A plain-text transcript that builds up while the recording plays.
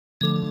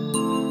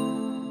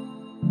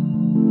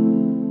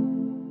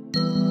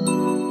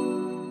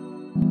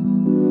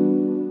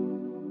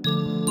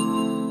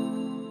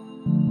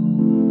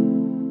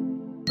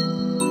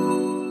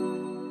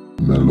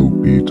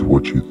me to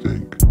what you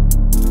think.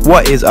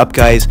 What is up,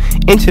 guys?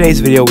 In today's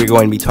video, we're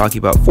going to be talking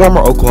about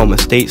former Oklahoma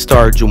State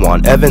star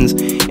Jawun Evans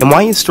and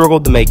why he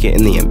struggled to make it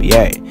in the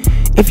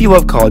NBA. If you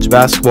love college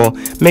basketball,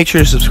 make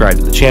sure to subscribe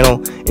to the channel,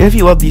 and if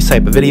you love these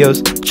type of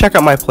videos, check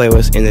out my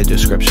playlist in the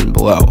description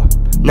below.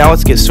 Now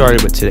let's get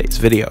started with today's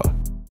video.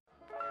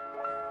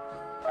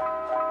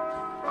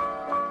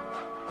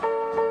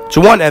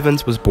 Jawun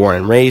Evans was born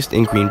and raised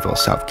in Greenville,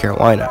 South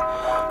Carolina.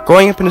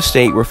 Growing up in a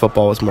state where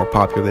football was more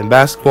popular than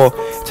basketball,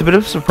 it's a bit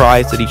of a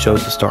surprise that he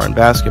chose to star in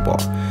basketball.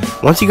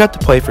 Once he got to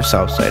play for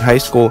Southside High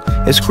School,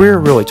 his career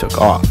really took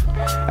off.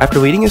 After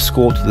leading his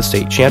school to the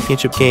state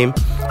championship game,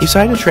 he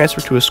decided to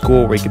transfer to a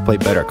school where he could play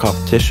better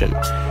competition.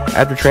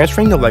 After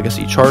transferring to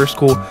Legacy Charter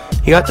School,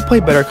 he got to play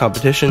better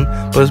competition,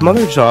 but his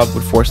mother's job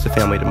would force the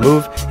family to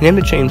move and him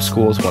to change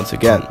schools once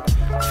again.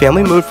 The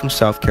family moved from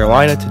South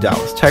Carolina to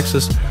Dallas,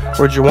 Texas,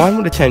 where Jawun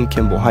would attend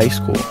Kimball High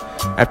School.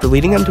 After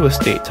leading them to a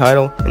state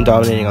title and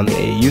dominating on the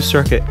AAU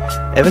circuit,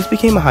 Evans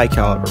became a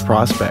high-caliber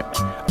prospect.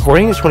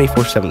 According to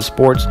 24/7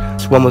 Sports,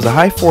 Jawun was a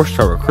high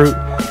 4-star recruit,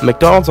 a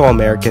McDonald's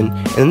All-American,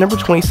 and the number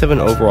 27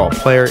 overall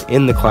player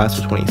in the class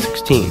of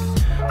 2016.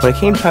 When it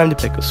came time to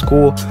pick a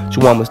school,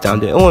 Jawun was down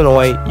to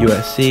Illinois,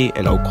 USC,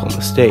 and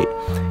Oklahoma State.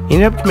 He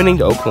ended up committing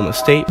to Oklahoma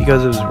State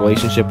because of his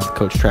relationship with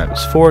Coach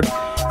Travis Ford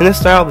and the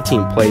style the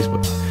team plays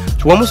with.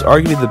 Jawun was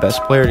arguably the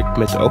best player to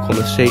commit to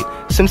Oklahoma State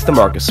since the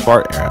Marcus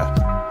Smart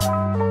era.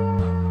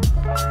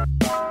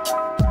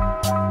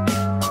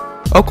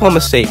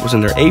 Oklahoma State was in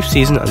their 8th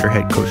season under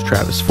head coach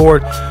Travis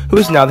Ford, who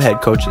is now the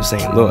head coach of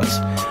St. Louis.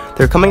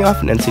 They were coming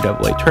off an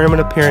NCAA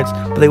tournament appearance,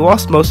 but they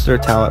lost most of their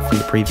talent from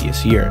the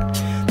previous year.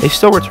 They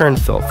still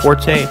returned Phil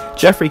Forte,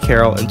 Jeffrey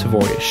Carroll, and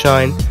Tavorius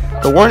Shine,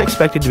 but weren't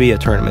expected to be a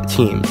tournament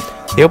team.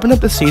 They opened up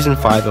the season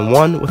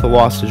 5-1 with a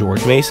loss to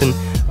George Mason,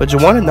 but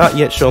Jawun had not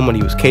yet shown what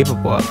he was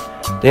capable of.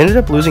 They ended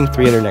up losing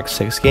 3 of their next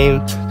 6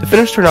 games to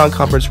finish their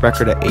non-conference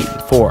record at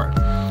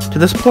 8-4. To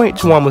this point,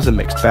 Jawun was a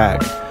mixed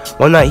bag.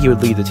 One night he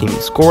would lead the team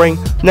in scoring,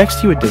 the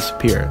next he would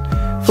disappear.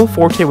 Phil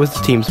Forte was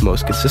the team's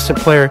most consistent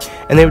player,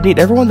 and they would need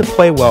everyone to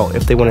play well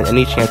if they wanted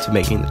any chance of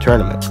making the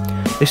tournament.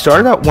 They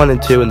started out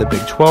 1-2 in the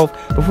Big 12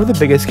 before the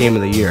biggest game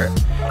of the year.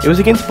 It was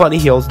against Buddy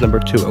Hield's number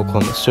 2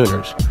 Oklahoma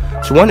Sooners.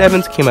 Jawun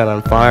Evans came out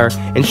on fire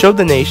and showed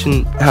the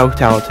nation how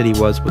talented he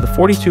was with a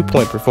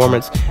 42-point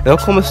performance, and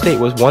Oklahoma State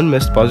was one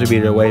missed buzzer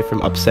beater away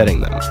from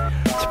upsetting them.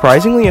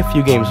 Surprisingly, a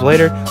few games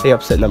later, they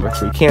upset number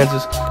 3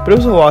 Kansas, but it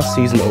was a lost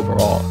season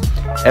overall.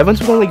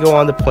 Evans would only go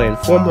on to play in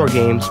 4 more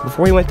games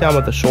before he went down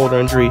with a shoulder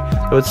injury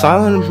that would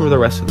silence him for the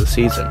rest of the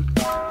season.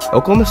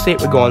 Oklahoma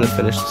State would go on to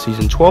finish the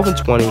season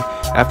 12-20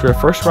 after a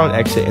first-round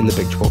exit in the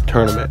Big 12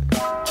 tournament.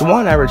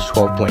 Jawun averaged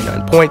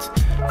 12.9 points,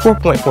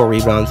 4.4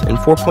 rebounds, and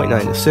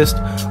 4.9 assists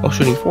while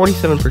shooting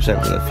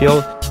 47% from the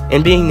field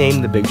and being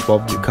named the Big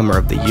 12 Newcomer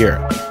of the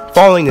Year.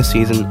 Following the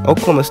season,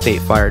 Oklahoma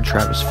State fired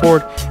Travis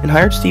Ford and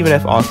hired Stephen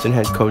F. Austin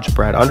head coach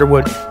Brad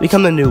Underwood to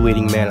become the new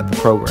leading man of the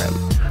program.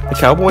 The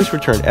Cowboys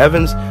returned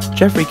Evans,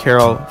 Jeffrey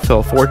Carroll,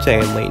 Phil Forte,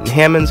 and Leighton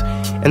Hammonds,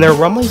 and there were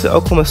rumblings that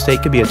Oklahoma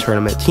State could be a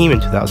tournament team in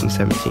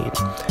 2017.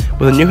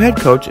 With a new head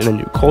coach and a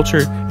new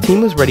culture, the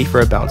team was ready for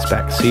a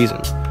bounce-back season.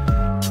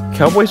 The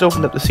Cowboys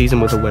opened up the season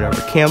with a win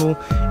over Campbell,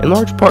 in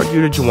large part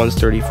due to Jawun's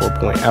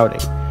 34-point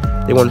outing.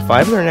 They won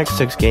 5 of their next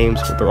 6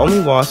 games, with their only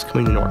loss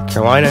coming to North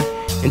Carolina,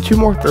 and 2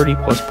 more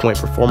 30-plus point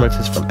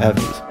performances from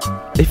Evans.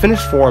 They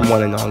finished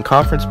 4-1 in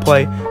non-conference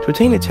play to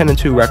attain a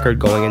 10-2 record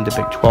going into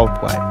Big 12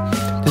 play.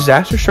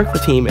 Disaster struck the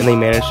team and they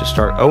managed to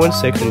start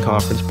 0-6 in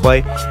conference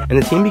play,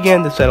 and the team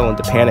began to settle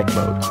into panic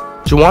mode.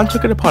 Jawun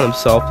took it upon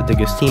himself to dig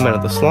his team out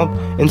of the slump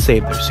and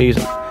save their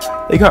season.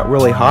 They got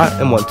really hot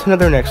and won 10 of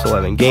their next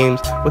 11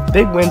 games, with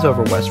big wins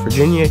over West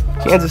Virginia,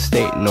 Kansas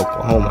State, and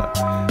Oklahoma.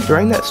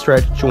 During that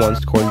stretch, Jawun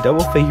scored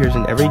double figures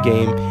in every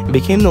game and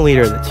became the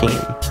leader of the team.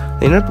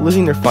 They ended up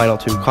losing their final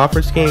 2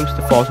 conference games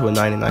to fall to a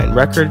 9-9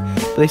 record,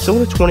 but they still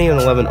had a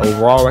 20-11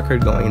 overall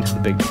record going into the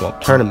Big 12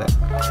 tournament.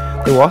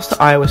 They lost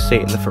to Iowa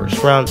State in the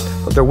first round,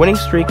 but their winning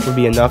streak would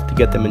be enough to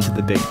get them into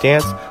the Big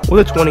Dance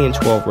with a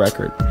 20-12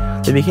 record.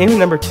 They became the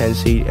number 10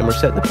 seed and were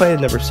set to play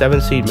the number 7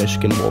 seed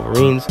Michigan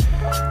Wolverines.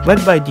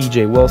 Led by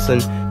DJ Wilson,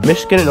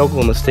 Michigan and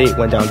Oklahoma State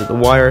went down to the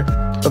wire,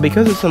 but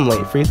because of some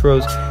late free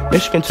throws,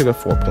 Michigan took a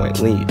 4-point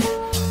lead.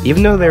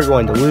 Even though they were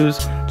going to lose,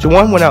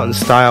 Jawun went out in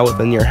style with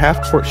a near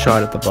half-court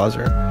shot at the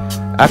buzzer.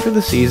 After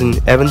the season,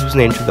 Evans was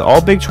named to the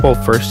All-Big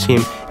 12 first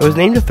team and was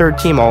named a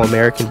third-team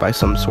All-American by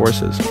some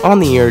sources. On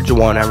the year,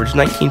 Jawun averaged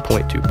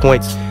 19.2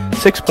 points,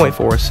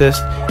 6.4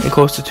 assists, and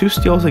close to 2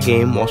 steals a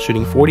game while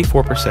shooting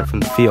 44% from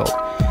the field.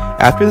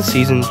 After the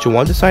season,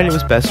 Jawun decided it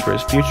was best for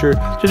his future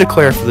to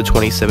declare for the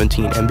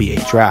 2017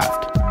 NBA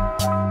Draft.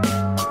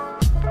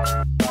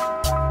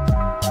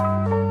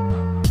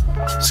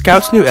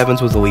 Scouts knew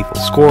Evans was a lethal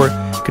scorer,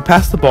 could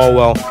pass the ball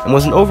well, and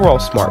was an overall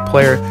smart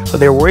player, but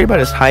they were worried about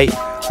his height,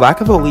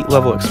 lack of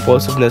elite-level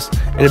explosiveness,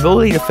 and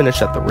ability to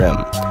finish at the rim.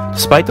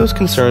 Despite those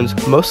concerns,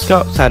 most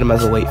scouts had him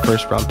as a late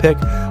first-round pick,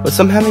 with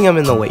some having him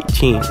in the late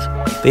teens.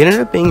 They ended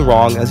up being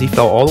wrong as he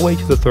fell all the way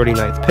to the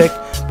 39th pick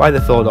by the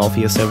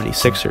Philadelphia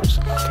 76ers.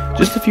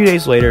 Just a few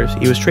days later,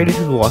 he was traded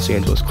to the Los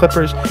Angeles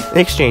Clippers in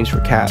exchange for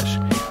cash.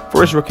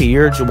 For his rookie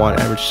year, Jawun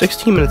averaged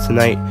 16 minutes a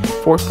night,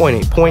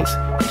 4.8 points,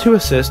 2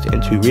 assists,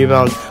 and 2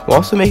 rebounds, while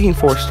also making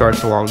 4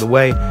 starts along the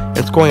way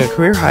and scoring a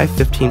career-high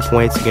 15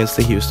 points against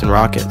the Houston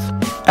Rockets.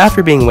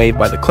 After being waived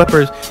by the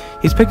Clippers,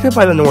 he's picked up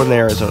by the Northern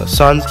Arizona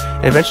Suns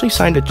and eventually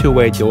signed a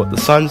 2-way deal with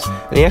the Suns,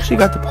 and he actually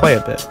got to play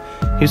a bit.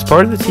 He was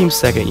part of the team's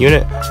second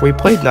unit, where he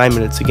played 9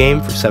 minutes a game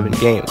for 7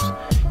 games.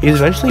 He was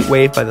eventually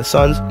waived by the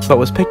Suns, but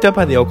was picked up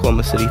by the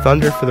Oklahoma City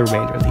Thunder for the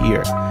remainder of the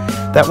year.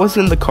 That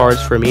wasn't in the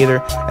cards for him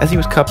either, as he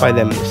was cut by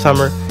them in the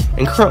summer,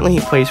 and currently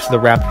he plays for the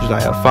Raptors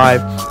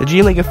 905, the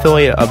G League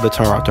affiliate of the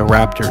Toronto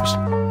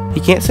Raptors. He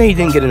can't say he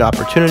didn't get an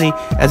opportunity,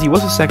 as he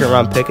was a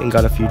second-round pick and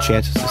got a few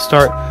chances to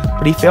start,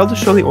 but he failed to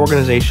show the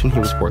organization he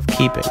was worth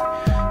keeping.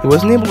 He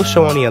wasn't able to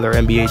show any other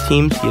NBA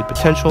teams he had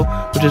potential,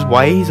 which is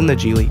why he's in the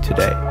G League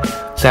today.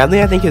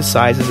 Sadly, I think his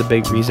size is a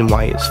big reason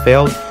why he has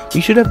failed, but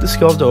he should have the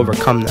skills to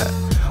overcome that.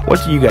 What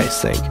do you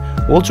guys think?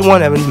 Will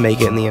Jawun Evans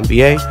make it in the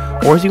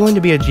NBA, or is he going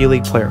to be a G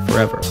League player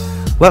forever?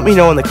 Let me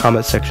know in the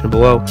comments section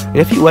below, and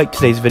if you liked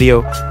today's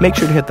video, make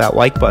sure to hit that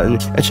like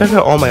button and check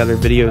out all my other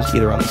videos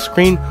either on the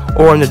screen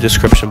or in the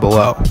description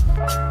below.